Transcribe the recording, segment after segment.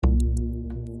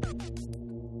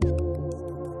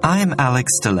I'm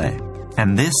Alex DeLay,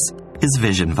 and this is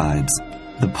Vision Vibes,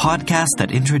 the podcast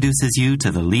that introduces you to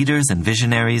the leaders and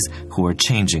visionaries who are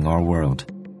changing our world.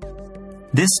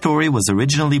 This story was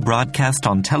originally broadcast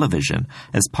on television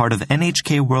as part of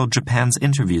NHK World Japan's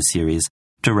interview series,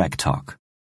 Direct Talk.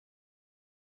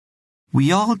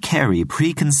 We all carry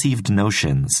preconceived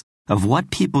notions of what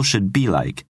people should be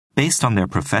like based on their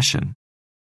profession.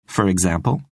 For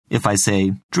example, if I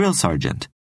say drill sergeant,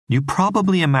 you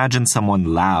probably imagine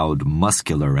someone loud,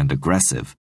 muscular, and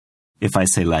aggressive. If I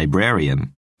say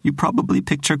librarian, you probably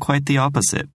picture quite the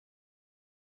opposite.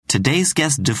 Today's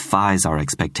guest defies our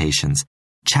expectations,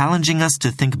 challenging us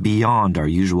to think beyond our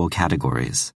usual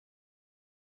categories.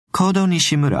 Kodo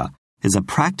Nishimura is a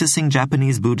practicing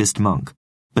Japanese Buddhist monk,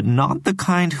 but not the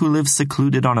kind who lives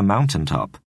secluded on a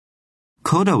mountaintop.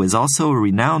 Kodo is also a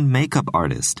renowned makeup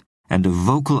artist and a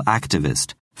vocal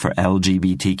activist for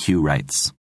LGBTQ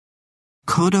rights.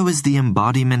 Kodo is the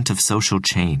embodiment of social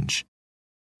change.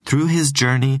 Through his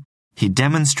journey, he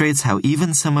demonstrates how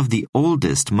even some of the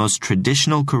oldest, most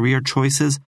traditional career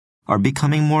choices are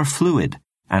becoming more fluid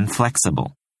and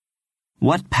flexible.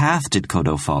 What path did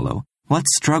Kodo follow? What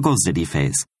struggles did he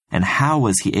face? And how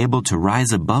was he able to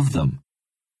rise above them?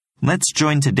 Let's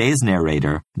join today's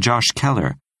narrator, Josh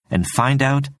Keller, and find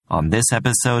out on this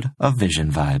episode of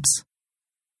Vision Vibes.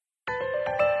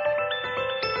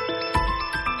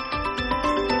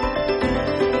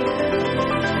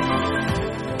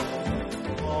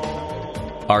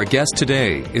 Our guest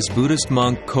today is Buddhist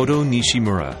monk Kodo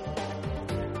Nishimura.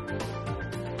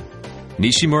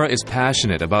 Nishimura is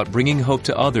passionate about bringing hope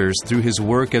to others through his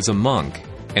work as a monk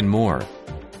and more.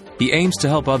 He aims to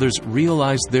help others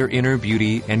realize their inner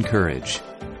beauty and courage.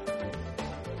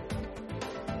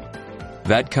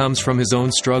 That comes from his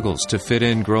own struggles to fit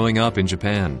in growing up in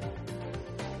Japan.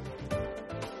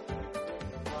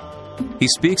 He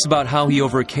speaks about how he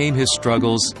overcame his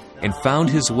struggles and found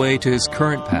his way to his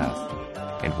current path,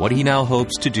 and what he now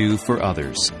hopes to do for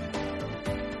others.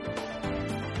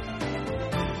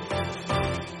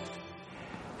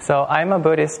 So I'm a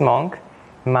Buddhist monk.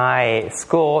 My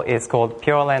school is called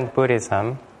Pure Land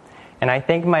Buddhism, and I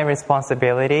think my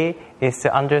responsibility is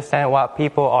to understand what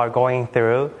people are going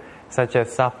through, such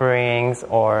as sufferings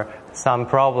or some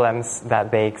problems that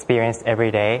they experience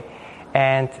every day,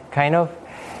 and kind of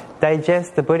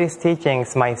digest the Buddhist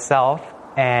teachings myself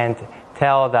and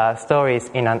tell the stories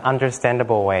in an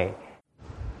understandable way.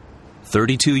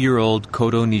 32-year-old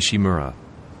Kodo Nishimura.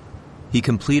 He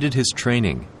completed his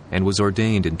training and was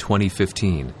ordained in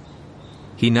 2015.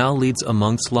 He now leads a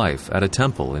monk's life at a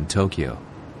temple in Tokyo.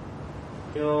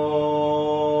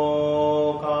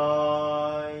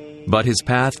 But his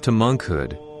path to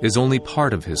monkhood is only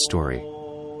part of his story.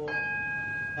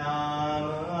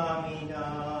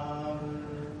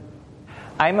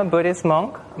 I'm a Buddhist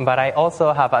monk, but I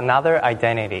also have another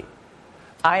identity.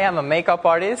 I am a makeup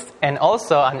artist and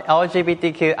also an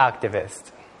LGBTQ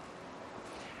activist.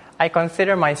 I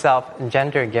consider myself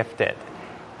gender gifted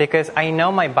because I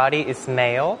know my body is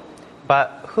male,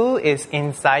 but who is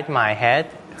inside my head,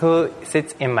 who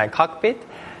sits in my cockpit,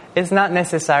 is not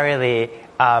necessarily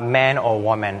a man or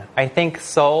woman. I think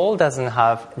soul doesn't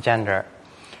have gender.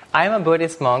 I'm a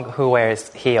Buddhist monk who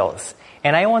wears heels,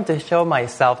 and I want to show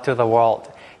myself to the world.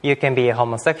 You can be a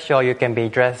homosexual, you can be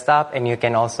dressed up, and you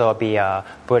can also be a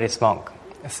Buddhist monk.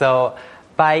 So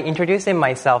by introducing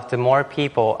myself to more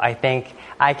people, I think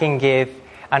I can give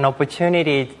an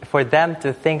opportunity for them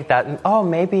to think that, oh,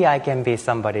 maybe I can be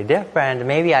somebody different,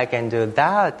 maybe I can do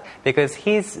that, because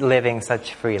he's living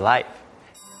such free life.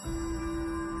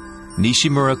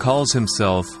 Nishimura calls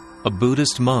himself a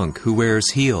Buddhist monk who wears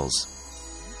heels.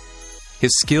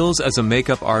 His skills as a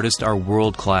makeup artist are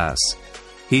world-class.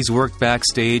 He's worked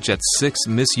backstage at 6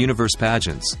 Miss Universe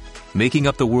pageants, making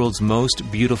up the world's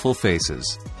most beautiful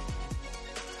faces.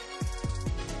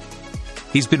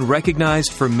 He's been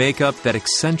recognized for makeup that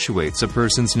accentuates a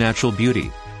person's natural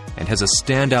beauty and has a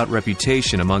standout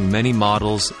reputation among many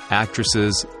models,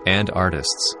 actresses, and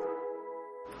artists.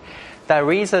 The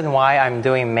reason why I'm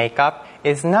doing makeup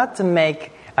is not to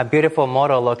make a beautiful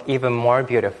model look even more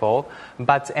beautiful,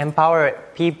 but to empower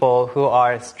people who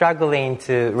are struggling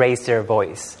to raise their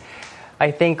voice.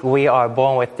 I think we are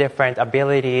born with different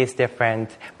abilities,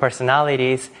 different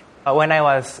personalities. When I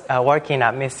was working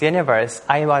at Miss Universe,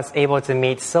 I was able to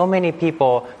meet so many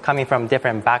people coming from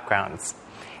different backgrounds.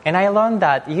 And I learned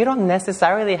that you don't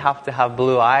necessarily have to have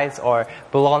blue eyes or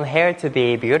blonde hair to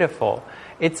be beautiful.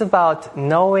 It's about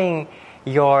knowing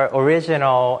your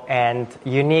original and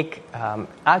unique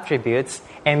attributes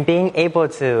and being able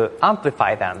to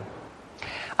amplify them.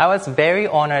 I was very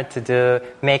honored to do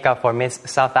makeup for Miss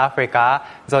South Africa,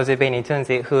 Zozibini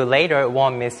Tunzi, who later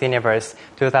won Miss Universe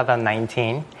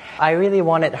 2019. I really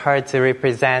wanted her to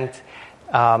represent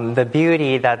the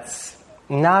beauty that's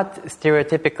not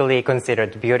stereotypically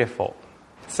considered beautiful.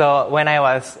 So when I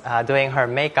was doing her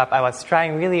makeup, I was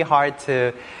trying really hard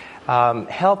to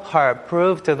help her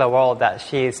prove to the world that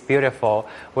she is beautiful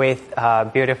with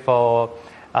beautiful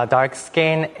dark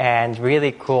skin and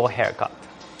really cool haircut.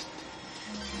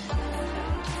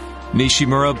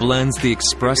 Nishimura blends the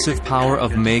expressive power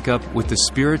of makeup with the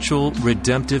spiritual,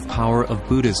 redemptive power of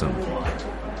Buddhism.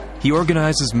 He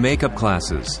organizes makeup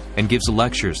classes and gives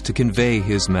lectures to convey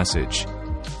his message.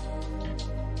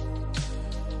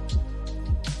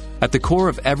 At the core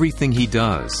of everything he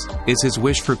does is his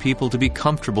wish for people to be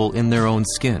comfortable in their own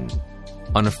skin,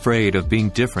 unafraid of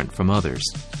being different from others.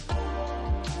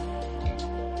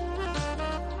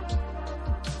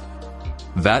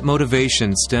 That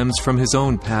motivation stems from his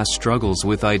own past struggles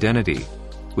with identity,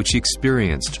 which he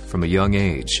experienced from a young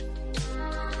age.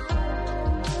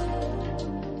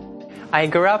 I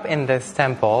grew up in this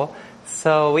temple,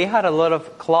 so we had a lot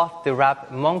of cloth to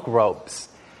wrap monk robes.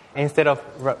 Instead of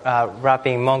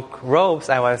wrapping monk robes,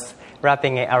 I was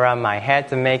wrapping it around my head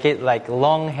to make it like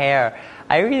long hair.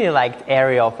 I really liked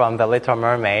Ariel from The Little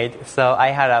Mermaid, so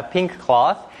I had a pink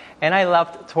cloth, and I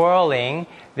loved twirling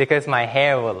because my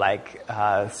hair would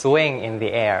swing in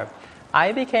the air.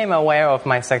 I became aware of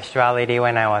my sexuality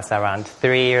when I was around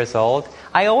 3 years old.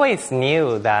 I always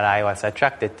knew that I was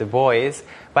attracted to boys,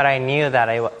 but I knew that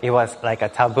it was like a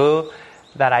taboo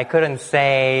that I couldn't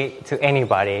say to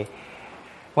anybody.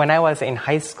 When I was in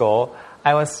high school,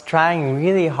 I was trying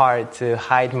really hard to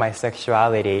hide my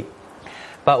sexuality.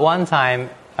 But one time,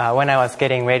 when I was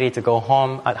getting ready to go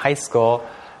home at high school,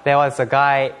 there was a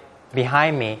guy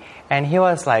behind me, and he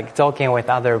was talking with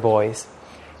other boys.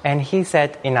 And he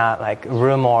said in a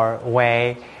rumor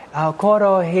way,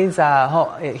 Koro, he's a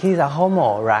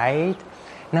homo, right?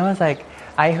 And I was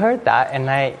I heard that, and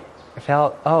I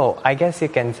felt, I guess you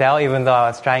can tell, even though I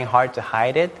was trying hard to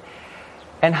hide it.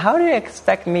 And how do you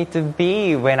expect me to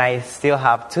be when I still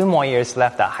have 2 more years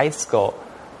left at high school?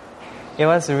 It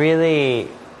was really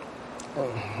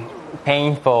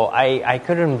painful. I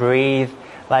couldn't breathe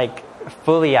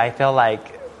fully. I felt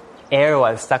like air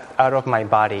was sucked out of my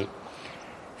body.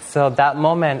 So that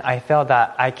moment, I felt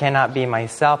that I cannot be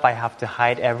myself. I have to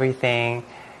hide everything.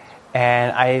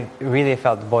 And I really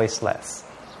felt voiceless.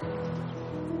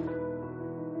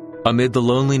 Amid the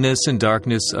loneliness and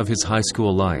darkness of his high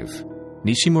school life,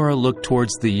 Nishimura looked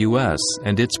towards the U.S.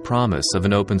 and its promise of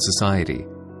an open society.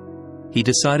 He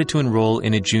decided to enroll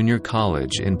in a junior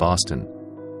college in Boston.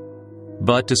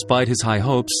 But despite his high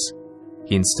hopes,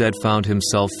 he instead found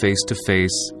himself face to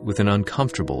face with an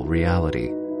uncomfortable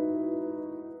reality.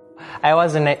 I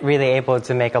wasn't really able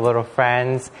to make a lot of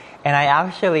friends, and I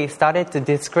actually started to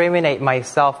discriminate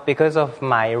myself because of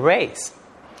my race.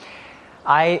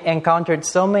 I encountered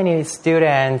so many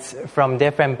students from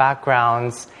different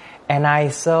backgrounds, and I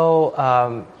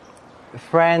saw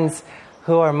friends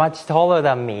who are much taller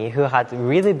than me, who had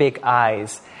really big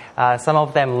eyes. Some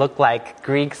of them looked like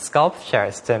Greek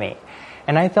sculptures to me.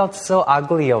 And I felt so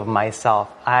ugly of myself.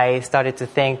 I started to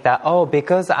think that,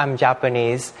 because I'm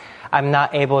Japanese, I'm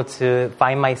not able to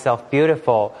find myself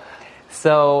beautiful.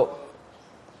 So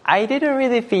I didn't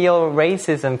really feel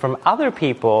racism from other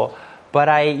people, but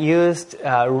I used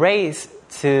race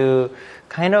to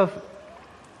kind of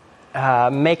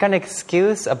make an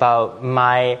excuse about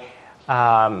my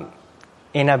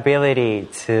inability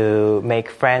to make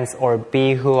friends or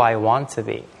be who I want to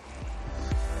be.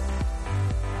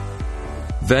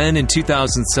 Then in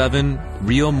 2007,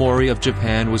 Ryo Mori of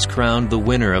Japan was crowned the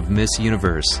winner of Miss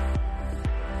Universe.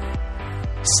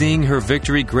 Seeing her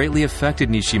victory greatly affected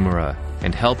Nishimura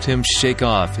and helped him shake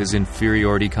off his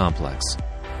inferiority complex.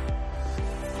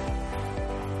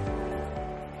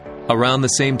 Around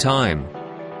the same time,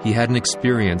 he had an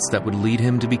experience that would lead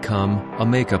him to become a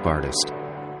makeup artist.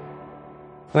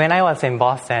 When I was in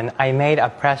Boston, I made a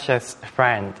precious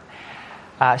friend.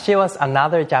 She was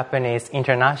another Japanese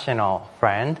international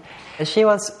friend. She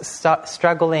was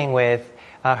struggling with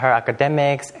her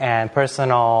academics and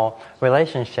personal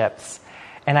relationships.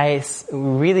 And I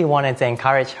really wanted to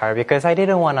encourage her because I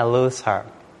didn't want to lose her.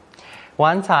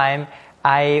 One time,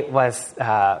 I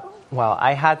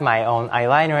had my own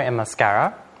eyeliner and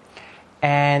mascara.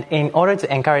 And in order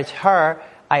to encourage her,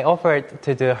 I offered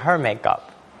to do her makeup.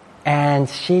 And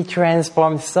she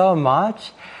transformed so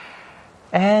much.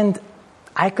 And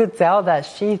I could tell that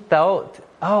she thought,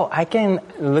 I can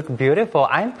look beautiful.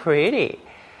 I'm pretty.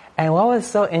 And what was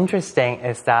so interesting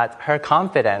is that her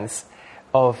confidence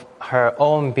of her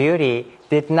own beauty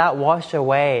did not wash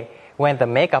away when the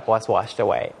makeup was washed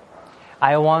away.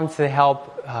 I want to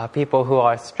help people who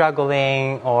are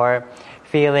struggling or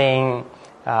feeling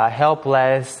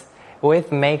helpless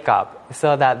with makeup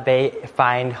so that they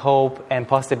find hope and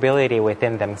possibility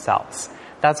within themselves.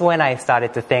 That's when I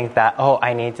started to think that,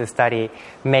 I need to study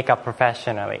makeup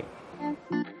professionally.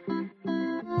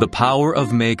 The power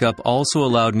of makeup also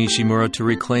allowed Nishimura to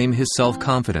reclaim his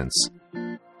self-confidence.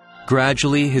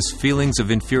 Gradually, his feelings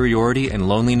of inferiority and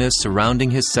loneliness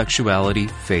surrounding his sexuality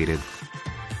faded.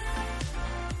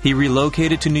 He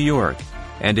relocated to New York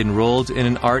and enrolled in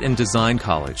an art and design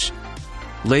college.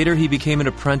 Later, he became an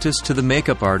apprentice to the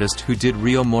makeup artist who did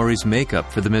Rio Mori's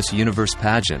makeup for the Miss Universe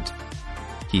pageant.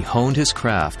 He honed his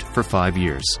craft for 5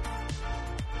 years.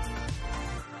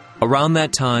 Around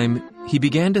that time, he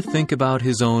began to think about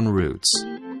his own roots.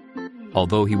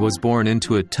 Although he was born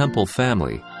into a temple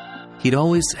family, he'd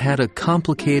always had a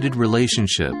complicated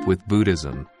relationship with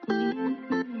Buddhism.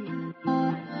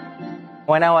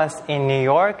 When I was in New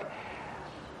York,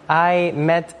 I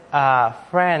met a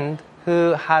friend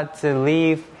who had to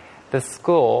leave the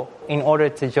school in order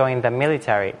to join the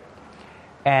military.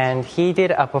 And he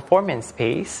did a performance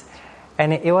piece,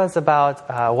 and it was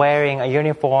about wearing a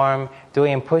uniform,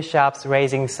 doing push-ups,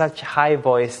 raising such high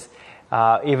voice,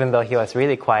 even though he was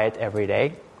really quiet every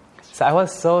day. So I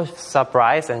was so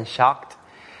surprised and shocked.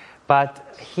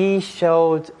 But he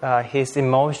showed his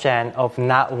emotion of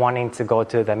not wanting to go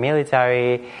to the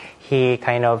military. He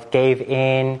kind of gave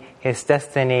in his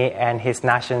destiny and his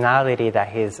nationality that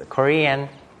he's Korean.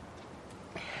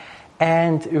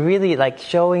 And really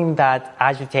showing that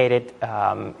agitated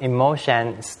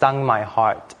emotion stung my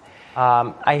heart.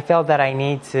 I felt that I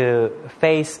need to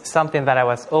face something that I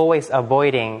was always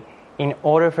avoiding in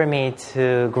order for me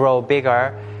to grow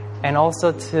bigger and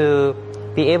also to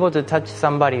be able to touch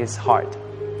somebody's heart.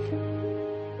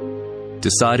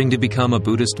 Deciding to become a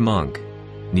Buddhist monk,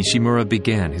 Nishimura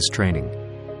began his training.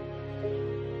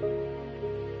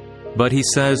 But he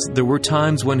says there were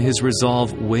times when his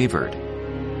resolve wavered.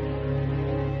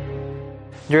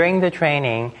 During the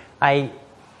training, I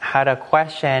had a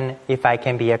question if I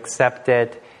can be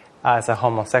accepted as a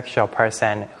homosexual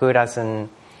person who doesn't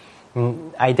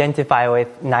identify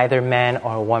with neither man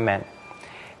or woman.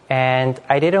 And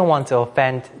I didn't want to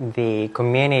offend the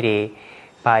community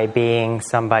by being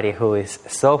somebody who is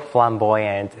so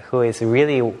flamboyant, who is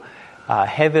really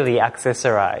heavily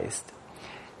accessorized.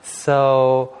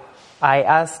 So I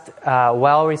asked a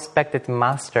well-respected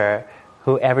master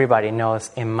who everybody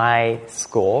knows in my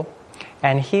school,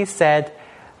 and he said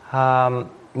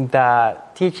the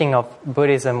teaching of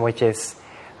Buddhism, which is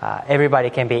everybody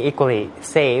can be equally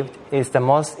saved, is the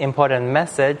most important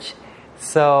message.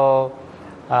 So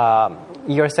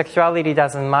your sexuality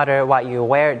doesn't matter, what you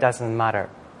wear doesn't matter.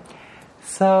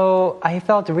 So I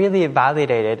felt really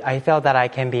validated. I felt that I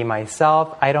can be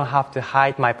myself. I don't have to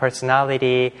hide my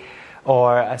personality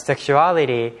or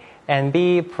sexuality and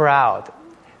be proud.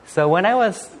 So when I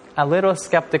was a little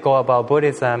skeptical about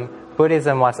Buddhism,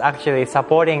 Buddhism was actually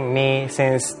supporting me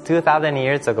since 2,000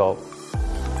 years ago.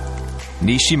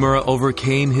 Nishimura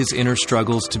overcame his inner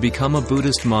struggles to become a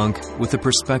Buddhist monk with a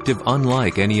perspective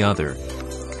unlike any other.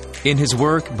 In his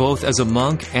work, both as a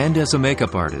monk and as a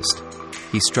makeup artist,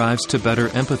 he strives to better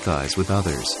empathize with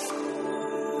others.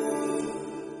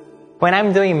 When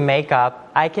I'm doing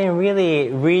makeup, I can really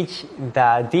reach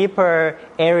the deeper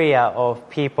area of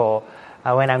people.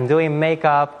 When I'm doing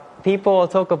makeup, people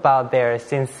talk about their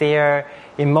sincere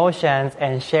emotions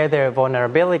and share their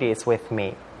vulnerabilities with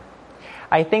me.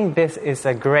 I think this is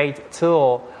a great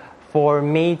tool for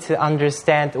me to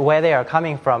understand where they are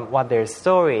coming from, what their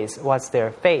stories, what's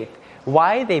their faith,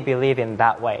 why they believe in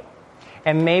that way.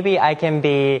 And maybe I can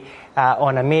be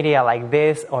on a media like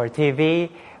this or TV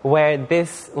where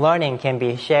this learning can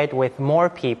be shared with more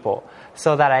people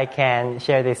so that I can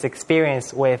share this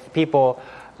experience with people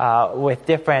with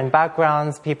different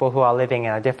backgrounds, people who are living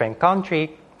in a different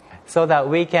country, so that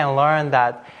we can learn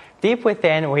that deep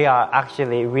within we are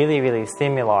actually really, really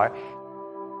similar.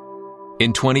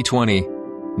 In 2020,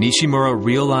 Nishimura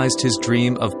realized his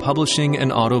dream of publishing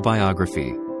an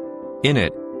autobiography. In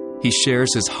it, he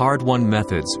shares his hard-won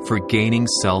methods for gaining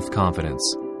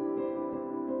self-confidence.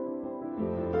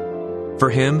 For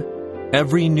him,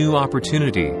 every new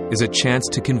opportunity is a chance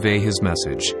to convey his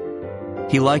message.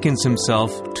 He likens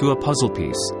himself to a puzzle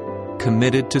piece,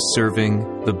 committed to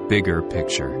serving the bigger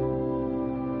picture.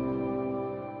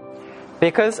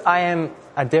 Because I am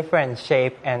a different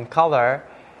shape and color,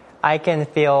 I can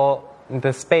feel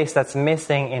the space that's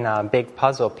missing in a big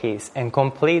puzzle piece and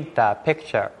complete the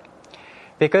picture.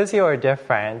 Because you are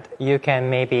different, you can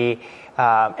maybe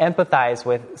empathize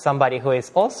with somebody who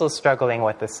is also struggling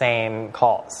with the same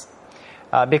cause.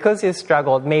 Because you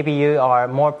struggled, maybe you are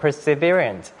more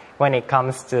perseverant when it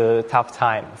comes to tough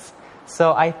times.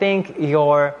 So I think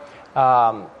your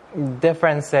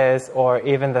differences or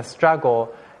even the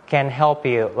struggle can help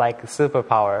you like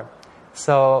superpower.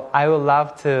 So I would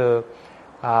love to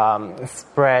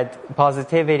spread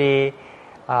positivity,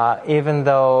 even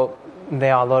though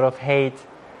there are a lot of hate.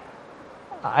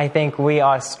 I think we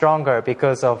are stronger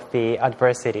because of the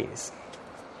adversities.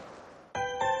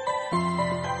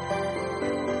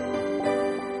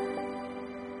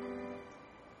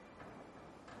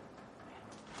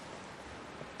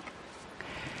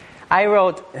 I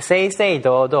wrote Seisei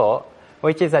Dodo,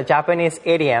 which is a Japanese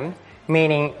idiom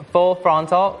meaning full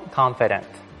frontal confident.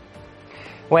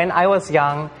 When I was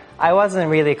young, I wasn't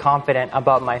really confident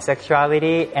about my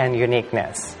sexuality and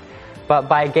uniqueness. But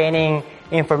by gaining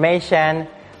information,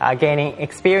 gaining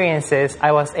experiences,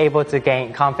 I was able to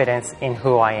gain confidence in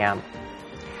who I am.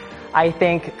 I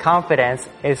think confidence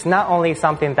is not only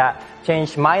something that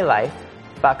changed my life,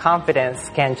 but confidence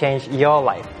can change your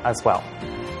life as well.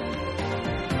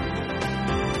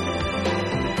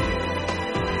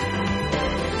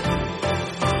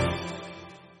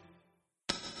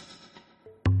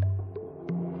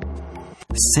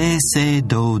 Seisei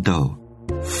Dodo,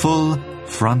 full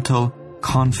frontal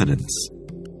confidence.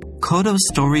 Kodo's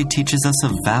story teaches us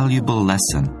a valuable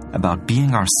lesson about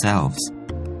being ourselves.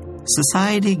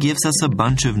 Society gives us a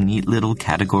bunch of neat little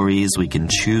categories we can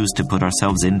choose to put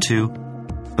ourselves into,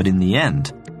 but in the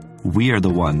end, we are the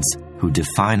ones who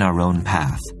define our own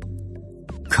path.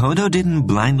 Kodo didn't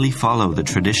blindly follow the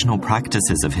traditional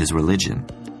practices of his religion,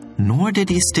 nor did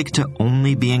he stick to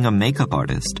only being a makeup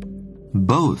artist.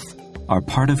 Both are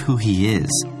part of who he is,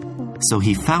 so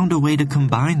he found a way to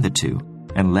combine the two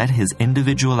and let his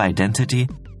individual identity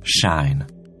shine.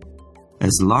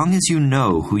 As long as you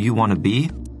know who you want to be,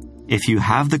 if you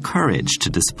have the courage to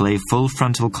display full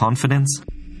frontal confidence,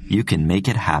 you can make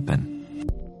it happen.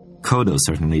 Kodo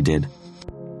certainly did.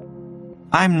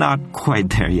 I'm not quite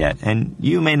there yet, and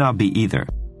you may not be either,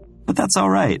 but that's all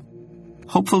right.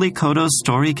 Hopefully Kodo's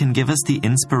story can give us the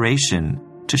inspiration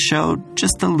to show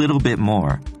just a little bit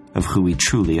more of who we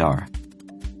truly are.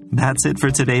 That's it for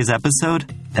today's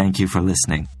episode. Thank you for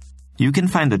listening. You can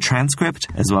find the transcript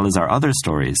as well as our other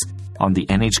stories on the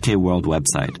NHK World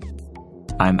website.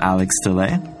 I'm Alex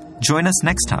DeLay. Join us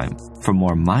next time for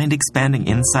more mind-expanding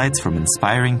insights from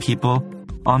inspiring people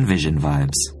on Vision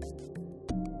Vibes.